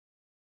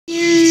With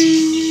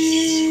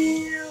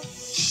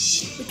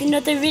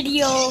another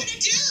video.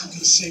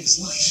 This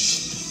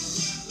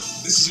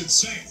is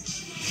insane.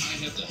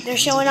 They're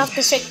showing off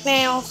the fake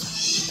nails.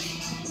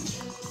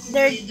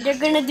 They're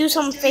gonna do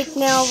some fake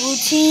nail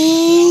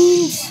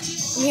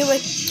routines. I'm here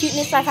with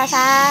Cuteness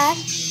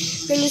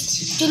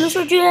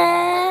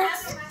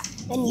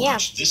 555. And yeah.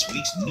 This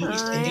week's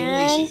newest indie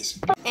releases.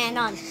 And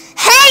on.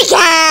 Hey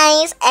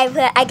guys!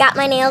 I got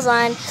my nails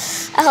on.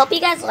 I hope you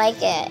guys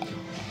like it.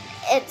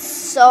 It's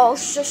so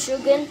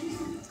good.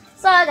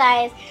 So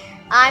guys,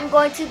 I'm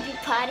going to be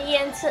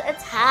partying to the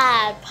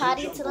top.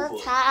 Party to the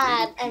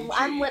top. And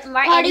I'm with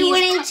Martin. Party and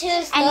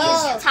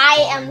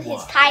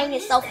he's tying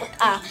himself with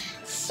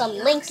some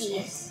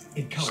linkies.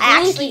 I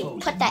actually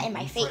put that in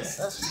my face.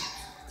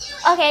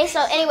 Okay,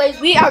 so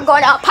anyways, we are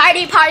going to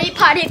party. To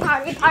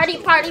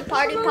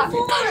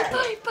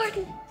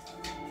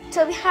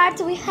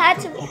be hot.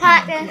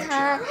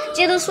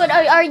 Jiddles, what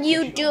are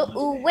you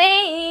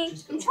doing?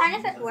 I'm trying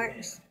if it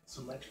works.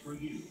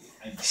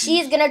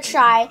 She's gonna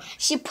try.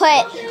 She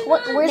put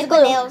where's the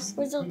glue? Nails.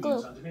 Where's the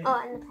glue?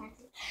 Oh, in the package.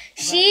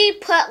 She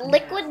put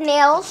liquid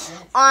nails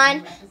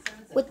on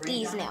with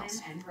these nails.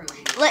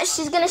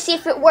 She's gonna see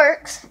if it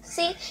works.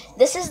 See,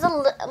 this is the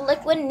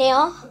liquid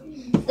nail.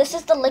 This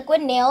is the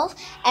liquid nail,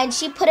 and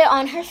she put it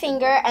on her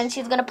finger, and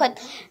she's gonna put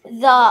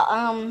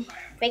the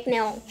fake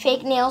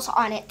nails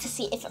on it to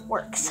see if it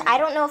works. I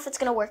don't know if it's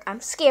gonna work.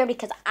 I'm scared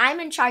because I'm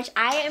in charge.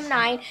 I am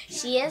 9.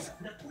 She is.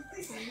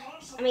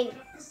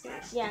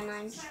 Yeah,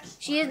 9.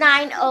 She is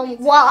 9.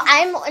 Well,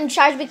 I'm in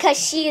charge because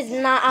she is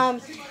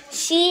not.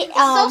 She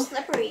so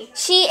slippery.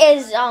 She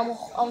is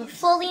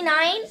fully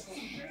 9,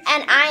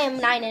 and I am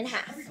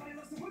 9.5.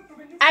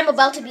 I'm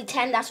about to be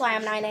 10. That's why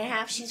I'm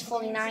 9.5. She's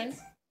fully 9.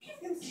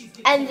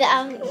 And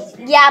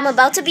yeah, I'm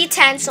about to be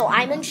 10, so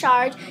I'm in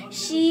charge.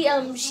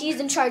 She's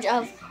in charge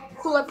of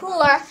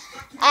Pooler,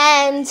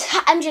 and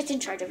I'm just in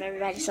charge of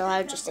everybody. So I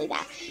would just say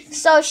that.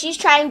 So she's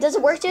trying. Does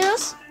it work,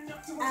 Jules?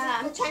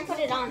 I'm trying to put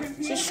it on.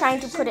 She's trying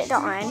to put it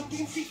on.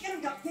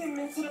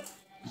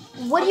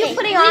 What are you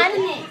putting on?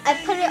 I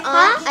put it on.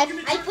 Huh?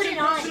 I put it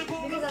on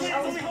because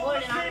I was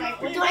bored and I'm like,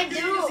 what do I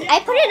do? I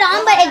put it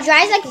on, but it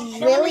dries like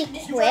really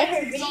quick.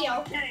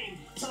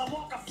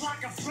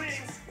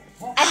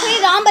 I put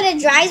it on, but it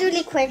dries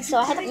really quick, so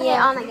I had to put it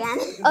on again.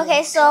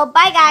 Okay, so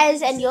bye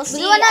guys, and you'll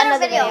see another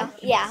another video.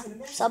 Yeah,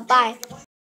 so bye.